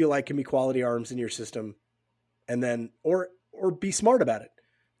you feel like can be quality arms in your system, and then or be smart about it.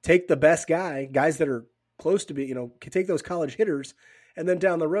 Take the best guys that are close to be, can take those college hitters, and then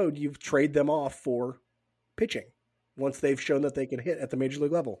down the road you trade them off for pitching. Once they've shown that they can hit at the major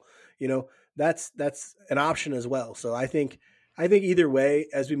league level, that's an option as well. So I think either way,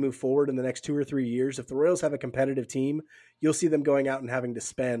 as we move forward in the next 2 or 3 years, if the Royals have a competitive team, you'll see them going out and having to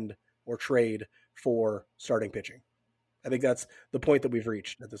spend or trade for starting pitching. I think that's the point that we've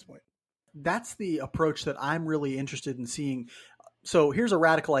reached at this point. That's the approach that I'm really interested in seeing. So here's a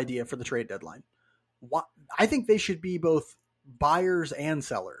radical idea for the trade deadline. I think they should be both buyers and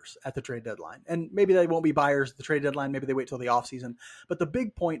sellers at the trade deadline. And maybe they won't be buyers at the trade deadline. Maybe they wait till the offseason. But the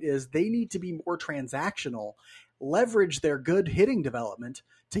big point is they need to be more transactional, leverage their good hitting development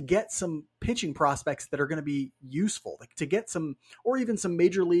to get some pitching prospects that are going to be useful, like to get some, or even some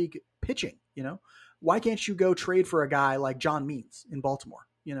major league pitching. Why can't you go trade for a guy like John Means in Baltimore?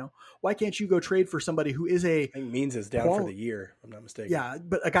 Why can't you go trade for somebody who is I think Means is down for the year, if I'm not mistaken. Yeah,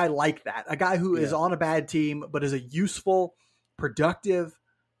 but a guy like that, a guy who is on a bad team, but is a useful, productive,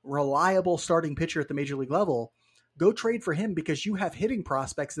 reliable starting pitcher at the major league level, go trade for him because you have hitting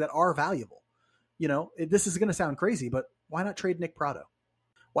prospects that are valuable. This is going to sound crazy, but why not trade Nick Pratto?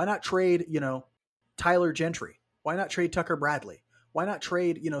 Why not trade, Tyler Gentry? Why not trade Tucker Bradley? Why not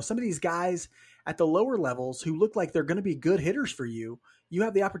trade, some of these guys at the lower levels who look like they're going to be good hitters for you? You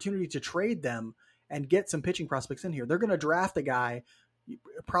have the opportunity to trade them and get some pitching prospects in here. They're going to draft a guy,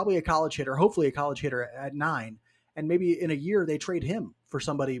 probably a college hitter, hopefully a college hitter at 9. And maybe in a year they trade him for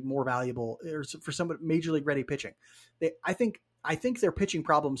somebody more valuable or for somebody major league ready pitching. I think their pitching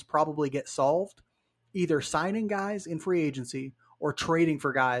problems probably get solved either signing guys in free agency or trading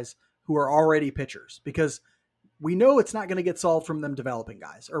for guys who are already pitchers, because we know it's not going to get solved from them developing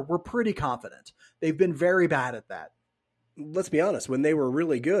guys, or we're pretty confident. They've been very bad at that. Let's be honest, when they were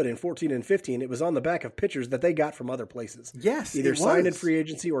really good in 14 and 15, it was on the back of pitchers that they got from other places. Yes, either signed in free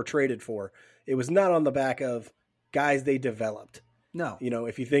agency or traded for. It was not on the back of guys they developed. No.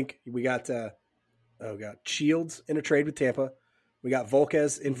 If you think we got Shields in a trade with Tampa, we got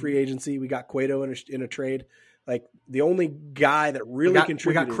Volquez in free agency, we got Cueto in a trade. Like the only guy that really contributed.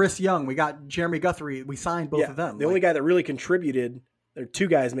 We got Chris Young, we got Jeremy Guthrie. We signed both of them. The only guy that really contributed, there are 2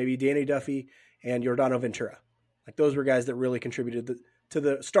 guys, maybe Danny Duffy and Yordano Ventura. Like those were guys that really contributed to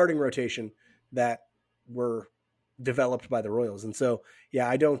the starting rotation that were developed by the Royals. And so,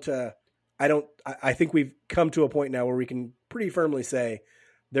 I think we've come to a point now where we can pretty firmly say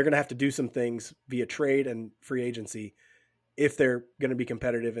they're going to have to do some things via trade and free agency if they're going to be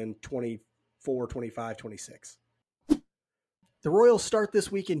competitive in 24, 25, 26. The Royals start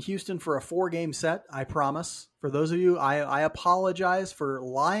this week in Houston for a 4-game set, I promise. For those of you, I apologize for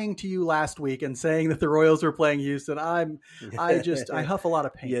lying to you last week and saying that the Royals were playing Houston. I huff a lot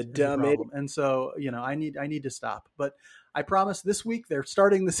of paint. You dumb idiot. And so, I need to stop. But I promise this week they're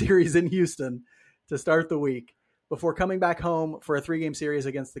starting the series in Houston to start the week before coming back home for a 3-game series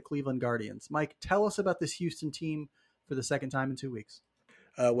against the Cleveland Guardians. Mike, tell us about this Houston team for the second time in 2 weeks.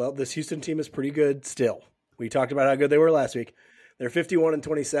 Well, this Houston team is pretty good still. We talked about how good they were last week. They're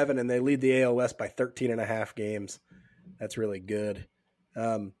 51-27, and they lead the AL West by 13.5 games. That's really good.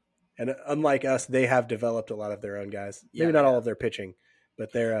 And unlike us, they have developed a lot of their own guys. Maybe not all of their pitching,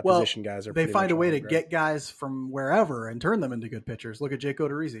 but their position guys are. They find a way to get guys from wherever and turn them into good pitchers. Look at Jake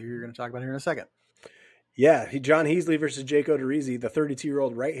Odorizzi, who you're going to talk about here in a second. Yeah, John Heasley versus Jake Odorizzi, the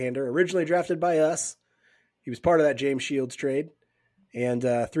 32-year-old right-hander, originally drafted by us. He was part of that James Shields trade. And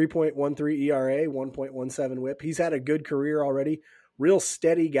 3.13 ERA, 1.17 whip. He's had a good career already. Real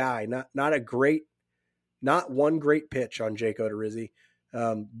steady guy. Not one great pitch on Jake Odorizzi,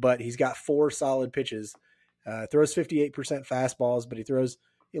 but he's got 4 solid pitches. Throws 58% fastballs, but he throws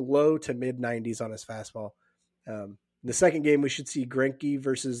low to mid-90s on his fastball. The second game, we should see Greinke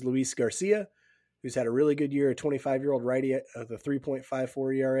versus Luis Garcia, who's had a really good year, a 25-year-old righty with a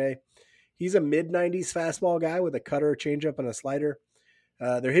 3.54 ERA. He's a mid-90s fastball guy with a cutter, changeup, and a slider.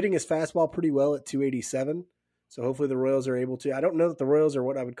 They're hitting his fastball pretty well at 287, so hopefully the Royals are able to. I don't know that the Royals are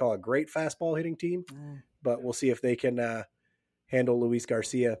what I would call a great fastball hitting team, but we'll see if they can handle Luis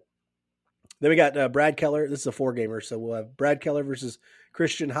Garcia. Then we got Brad Keller. This is a 4-gamer, so we'll have Brad Keller versus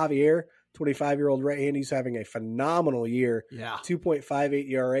Christian Javier, 25-year-old right-hander. He's having a phenomenal year. Yeah. 2.58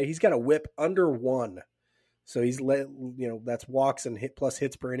 ERA. He's got a whip under 1. So he's that's walks and plus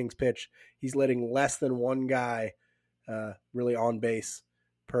hits per innings pitch. He's letting less than one guy really on base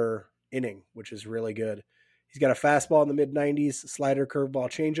per inning, which is really good. He's got a fastball in the mid-90s, slider, curveball,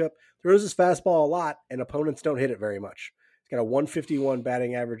 changeup. Throws his fastball a lot, and opponents don't hit it very much. He's got a 151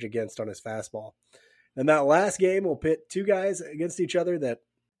 batting average against on his fastball. And that last game will pit 2 guys against each other that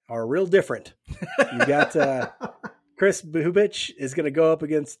are real different. You got Chris Bubic is going to go up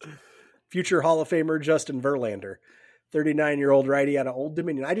against future Hall of Famer Justin Verlander, 39-year-old righty out of Old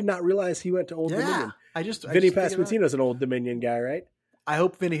Dominion. I did not realize he went to Old Dominion. Vinny Pasquantino's an Old Dominion guy, right? I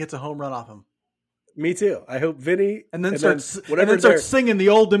hope Vinny hits a home run off him. Me too. I hope Vinny starts singing the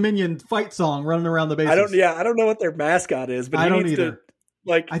Old Dominion fight song, running around the bases. I don't know what their mascot is, but I don't needs either.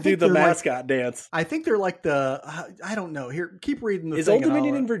 to do the mascot dance. I think they're like I don't know. Here, keep reading the Is thing. Old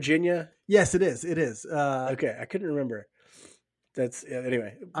Dominion in Virginia? Yes, it is. It is. Okay, I couldn't remember. That's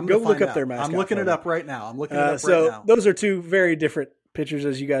anyway. I'm go look up out. their mascot. I'm looking it up right now. So those are 2 very different pitchers,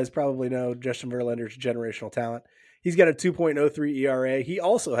 as you guys probably know. Justin Verlander's generational talent. He's got a 2.03 ERA. He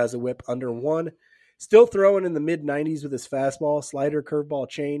also has a whip under 1. Still throwing in the mid-90s with his fastball, slider, curveball,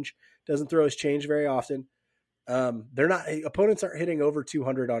 change. Doesn't throw his change very often. Opponents aren't hitting over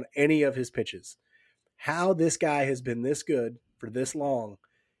 200 on any of his pitches. How this guy has been this good for this long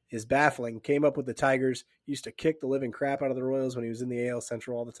is baffling. Came up with the Tigers, used to kick the living crap out of the Royals when he was in the AL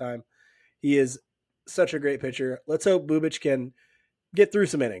Central all the time. He is such a great pitcher. Let's hope Bubic can get through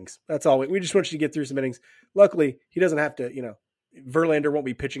some innings. That's all. We just want you to get through some innings. Luckily, he doesn't have to, Verlander won't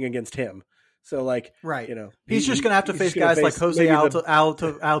be pitching against him. So right. He's just going to have to face guys like Jose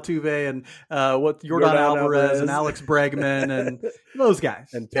Altuve and Yordan Alvarez and Alex Bregman and those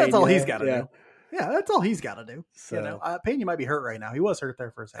guys. And that's all he's got to do. Yeah, that's all he's got to do. So, Pena might be hurt right now. He was hurt there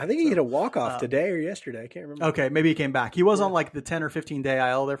for a second. I think he hit a walk-off today or yesterday. I can't remember. Okay, maybe he came back. He was on the 10 or 15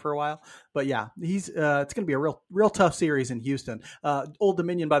 day IL there for a while. But yeah, he's it's going to be a real tough series in Houston. Old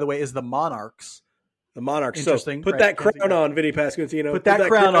Dominion, by the way, is the Monarchs. The Monarchs. Interesting. So put that crown on Vinny Pasquantino. Put that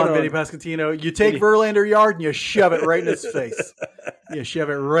crown on Vinny Pasquantino. You take Verlander yard and you shove it right in his face. You shove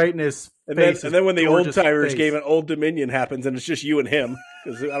it right in his face. And then when the Old Timers game at Old Dominion happens, and it's just you and him,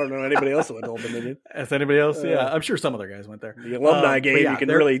 because I don't know anybody else who went to Old Dominion. As anybody else? Yeah, I'm sure some other guys went there. The alumni game,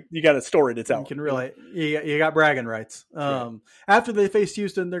 you got to store it. It's out. You can really, you got bragging rights. Right. After they face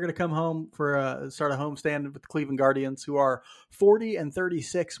Houston, they're going to come home for start a homestand with the Cleveland Guardians, who are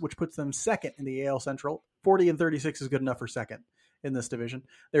 40-36, which puts them second in the AL Central. 40-36 is good enough for second in this division.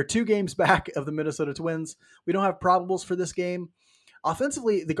 They're 2 games back of the Minnesota Twins. We don't have probables for this game.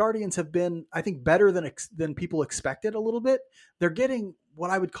 Offensively, the Guardians have been, I think, better than people expected a little bit. They're getting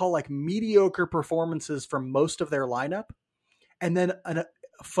what I would call mediocre performances from most of their lineup, and then a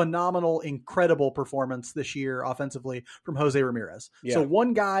phenomenal, incredible performance this year offensively from Jose Ramirez. Yeah. So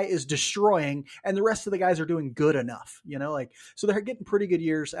one guy is destroying, and the rest of the guys are doing good enough. So they're getting pretty good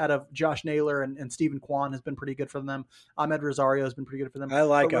years out of Josh Naylor, and Stephen Kwan has been pretty good for them. Ahmed Rosario has been pretty good for them. I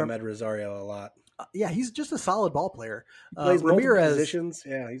like Ahmed Rosario a lot. Yeah, he's just a solid ball player. Plays Ramirez positions.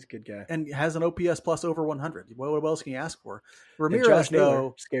 Yeah, he's a good guy. And has an OPS plus over 100. What else can you ask for? Ramirez,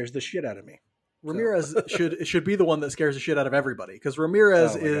 though, scares the shit out of me. Ramirez should be the one that scares the shit out of everybody, because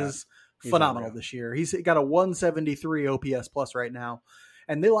Ramirez is phenomenal this year. He's got a 173 OPS plus right now,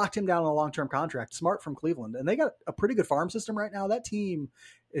 and they locked him down on a long-term contract. Smart from Cleveland, and they got a pretty good farm system right now. That team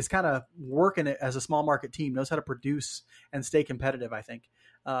is kind of working it as a small market team, knows how to produce and stay competitive, I think.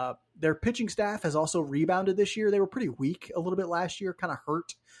 Their pitching staff has also rebounded this year. They were pretty weak a little bit last year, kind of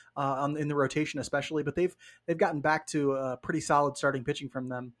hurt in the rotation especially, but they've gotten back to pretty solid starting pitching from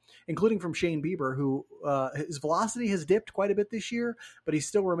them, including from Shane Bieber, who his velocity has dipped quite a bit this year, but he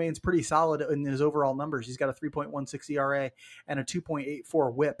still remains pretty solid in his overall numbers. He's got a 3.16 ERA and a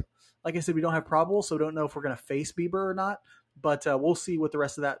 2.84 whip. Like I said, we don't have probable, so we don't know if we're going to face Bieber or not. But we'll see what the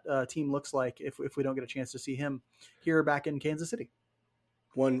rest of that team looks like if we don't get a chance to see him here back in Kansas City.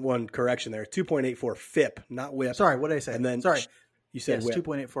 One correction there, 2.84 FIP, not whip. Sorry, what did I say? And then sorry, you said whip.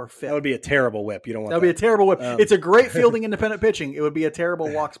 2.84 FIP. That would be a terrible whip. You don't want that. Would be a terrible whip. It's a great fielding independent pitching. It would be a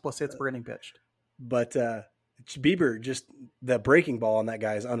terrible walks plus hits per inning pitched. But Bieber, just the breaking ball on that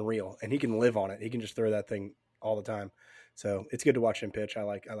guy is unreal, and he can live on it. He can just throw that thing all the time. So it's good to watch him pitch. I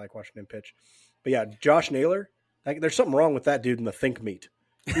like watching him pitch. But yeah, Josh Naylor, there's something wrong with that dude in the think meet.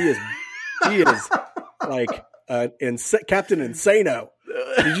 He is like Captain Insano.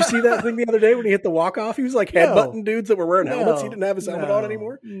 Did you see that thing the other day when he hit the walk-off? He was like headbutting dudes that were wearing helmets. He didn't have his helmet on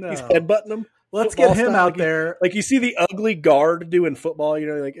anymore. No. He's headbutting them. Let's get him out there. Like you see the ugly guard doing football,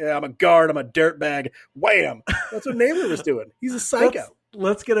 like, yeah, I'm a guard, I'm a dirtbag. Wham! That's what Naylor was doing. He's a psycho.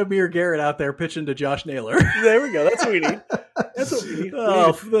 Let's get Amir Garrett out there pitching to Josh Naylor. There we go. That's what we need. That's what we need.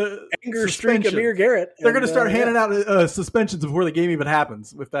 The anger streak Amir Garrett. They're going to start handing out suspensions before the game even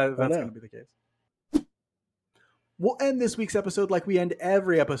happens, if that's going to be the case. We'll end this week's episode like we end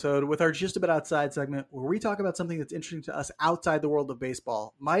every episode with our Just About Outside segment where we talk about something that's interesting to us outside the world of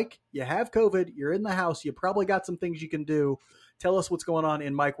baseball. Mike, you have COVID. You're in the house. You probably got some things you can do. Tell us what's going on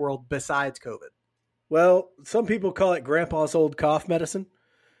in Mike world besides COVID. Well, some people call it grandpa's old cough medicine.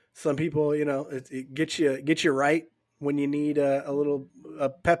 Some people, it gets you right when you need a little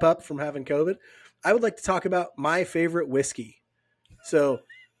pep up from having COVID. I would like to talk about my favorite whiskey. So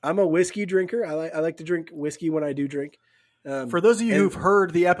I'm a whiskey drinker. I like to drink whiskey when I do drink. For those of you who've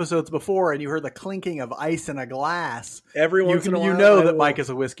heard the episodes before and you heard the clinking of ice in a glass, every once in a while, you know that Mike is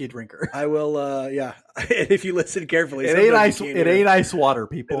a whiskey drinker. I will, yeah. If you listen carefully, it ain't ice water,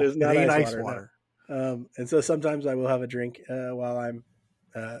 people. It is not ice water. No. And so sometimes I will have a drink while I'm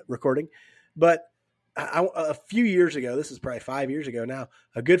recording. But a few years ago, this is probably 5 years ago now,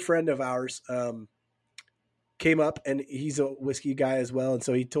 a good friend of ours came up, and he's a whiskey guy as well. And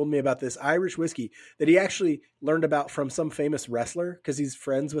so he told me about this Irish whiskey that he actually learned about from some famous wrestler because he's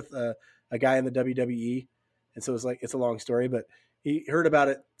friends with a guy in the WWE. And so it's a long story, but he heard about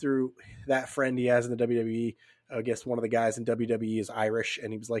it through that friend he has in the WWE. I guess one of the guys in WWE is Irish,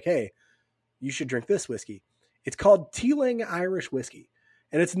 and he was like, hey, you should drink this whiskey. It's called Teeling Irish Whiskey,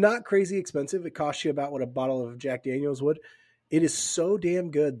 and it's not crazy expensive. It costs you about what a bottle of Jack Daniels would. It is so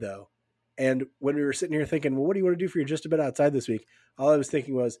damn good, though. And when we were sitting here thinking, well, what do you want to do for your Just About Outside this week? All I was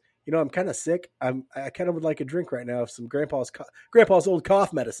thinking was, I'm kind of sick. I kind of would like a drink right now of some grandpa's old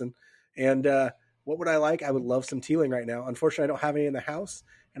cough medicine. And what would I like? I would love some Teeling right now. Unfortunately, I don't have any in the house,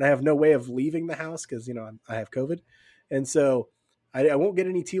 and I have no way of leaving the house because, I have COVID. And so I won't get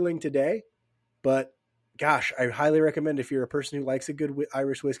any Teeling today. But gosh, I highly recommend if you're a person who likes a good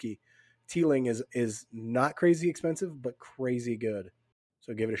Irish whiskey, Teeling is not crazy expensive, but crazy good.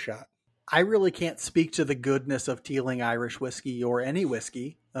 So give it a shot. I really can't speak to the goodness of Teeling Irish whiskey or any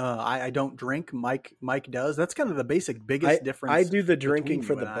whiskey. I don't drink. Mike does. That's kind of the biggest difference. I do the drinking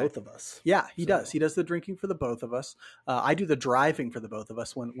for the both of us. Yeah, he does. He does the drinking for the both of us. I do the driving for the both of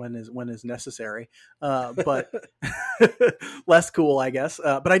us when is necessary. But less cool, I guess.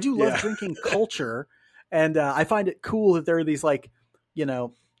 But I do love drinking culture, and I find it cool that there are these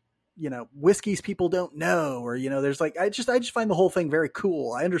whiskeys people don't know, or there's I just find the whole thing very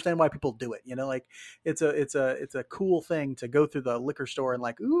cool. I understand why people do it. It's a cool thing to go through the liquor store and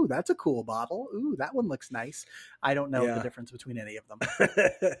ooh, that's a cool bottle. Ooh, that one looks nice. I don't know the difference between any of them.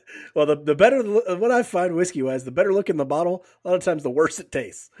 Well, the better what I find whiskey wise, the better looking the bottle, a lot of times the worse it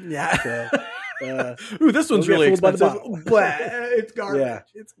tastes. Yeah. So, ooh, this one's really expensive. It's garbage. Yeah.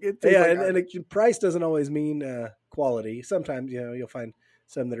 It's and price doesn't always mean quality. Sometimes you'll find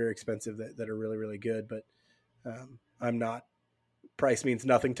some that are expensive that are really, really good, but I'm not. Price means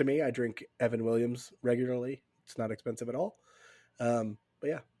nothing to me. I drink Evan Williams regularly. It's not expensive at all. But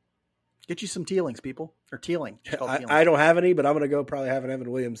yeah. Get you some Teelings, people. Or Teeling. I don't have any, but I'm going to go probably have an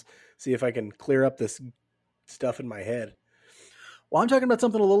Evan Williams, see if I can clear up this stuff in my head. Well, I'm talking about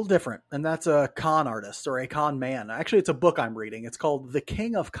something a little different, and that's a con artist or a con man. Actually, it's a book I'm reading. It's called The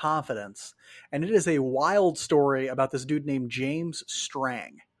King of Confidence, and it is a wild story about this dude named James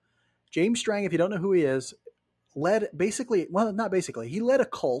Strang. James Strang, if you don't know who he is, he led a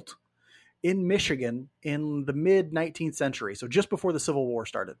cult in Michigan in the mid-19th century, so just before the Civil War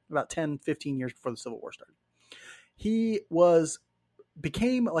started, about 10, 15 years before the Civil War started. He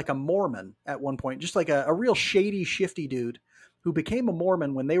became like a Mormon at one point, just like a real shady, shifty dude who became a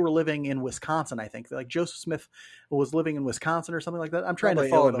Mormon when they were living in Wisconsin, I think. Like Joseph Smith was living in Wisconsin or something like that. I'm trying to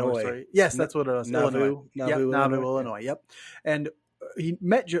follow the whole story. Yes, that's what it was. Nauvoo, Illinois. Yep. And he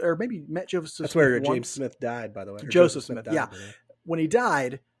met Joseph Smith. That's where James Smith died, by the way. Joseph Smith, yeah. When he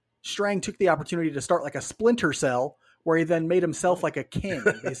died, Strang took the opportunity to start like a Splinter Cell, where he then made himself like a king,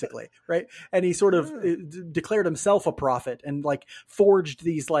 basically, right? And he sort of declared himself a prophet and like forged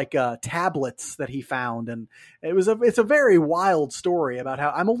these like tablets that he found. And it's a very wild story about how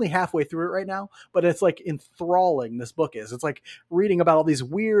I'm only halfway through it right now, but it's like enthralling. This book is. It's like reading about all these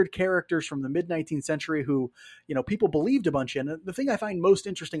weird characters from the mid-19th century who, you know, people believed a bunch in. And the thing I find most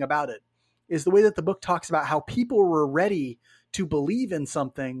interesting about it is the way that the book talks about how people were ready to believe in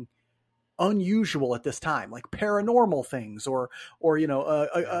something unusual at this time, like paranormal things or you know,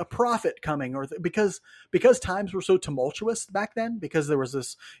 a prophet coming, or because times were so tumultuous back then, because there was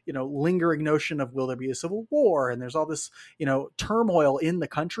this, you know, lingering notion of will there be a civil war, and there's all this, you know, turmoil in the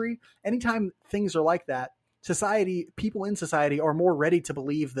country. Anytime things are like that, people in society are more ready to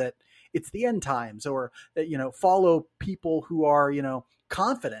believe that it's the end times, or that, you know, follow people who are, you know,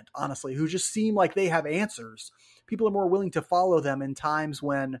 confident, honestly, who just seem like they have answers. People are more willing to follow them in times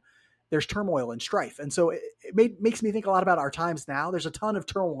when there's turmoil and strife. And so it makes me think a lot about our times now. There's a ton of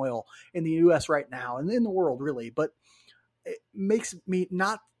turmoil in the US right now and in the world, really, but it makes me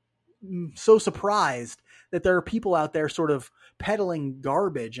not so surprised that there are people out there sort of peddling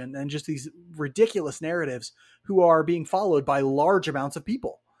garbage and just these ridiculous narratives who are being followed by large amounts of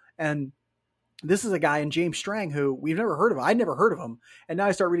people. And this is a guy in James Strang who we've never heard of. I'd never heard of him. And now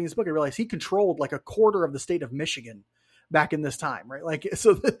I start reading this book, I realize he controlled like a quarter of the state of Michigan back in this time, right? Like,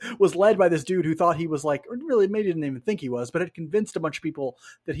 so was led by this dude who thought he was like, or really maybe didn't even think he was, but had convinced a bunch of people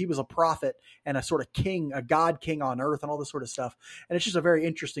that he was a prophet and a sort of king, a god king on earth and all this sort of stuff. And it's just a very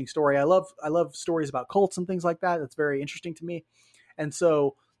interesting story. I love stories about cults and things like that. It's very interesting to me. And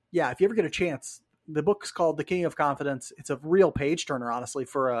so, yeah, if you ever get a chance, the book's called The King of Confidence. It's a real page turner, honestly,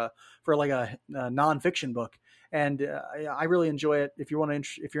 for like a nonfiction book. And I really enjoy it. If you're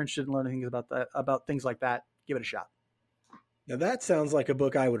interested in learning things about things like that, give it a shot. Now that sounds like a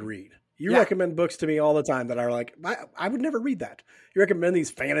book I would read. You recommend books to me all the time that are like, I would never read that. You recommend these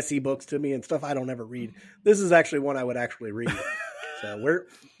fantasy books to me and stuff I don't ever read. This is actually one I would actually read. So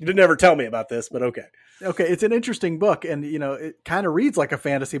you didn't ever tell me about this, but okay. Okay, it's an interesting book, and you know, it kind of reads like a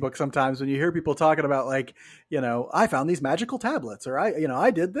fantasy book sometimes when you hear people talking about, like, you know, I found these magical tablets, or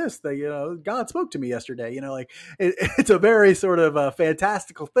I did this. God spoke to me yesterday. You know, like it's a very sort of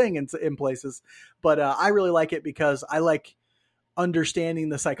fantastical thing in places, but I really like it because I like understanding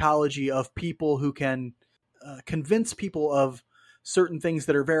the psychology of people who can convince people of certain things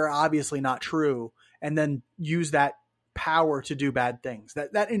that are very obviously not true, and then use that power to do bad things.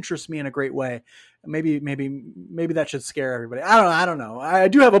 That interests me in a great way. Maybe that should scare everybody. I don't know. I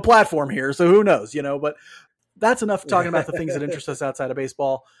do have a platform here, so who knows, you know, but that's enough talking about the things that interest us outside of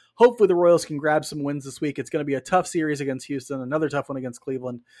baseball. Hopefully the Royals can grab some wins this week. It's going to be a tough series against Houston, another tough one against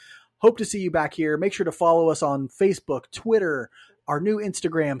Cleveland. Hope to see you back here. Make sure to follow us on Facebook, Twitter, our new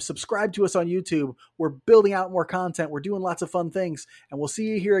Instagram. Subscribe to us on YouTube. We're building out more content. We're doing lots of fun things. And we'll see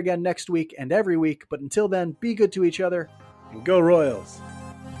you here again next week and every week. But until then, be good to each other. And go Royals.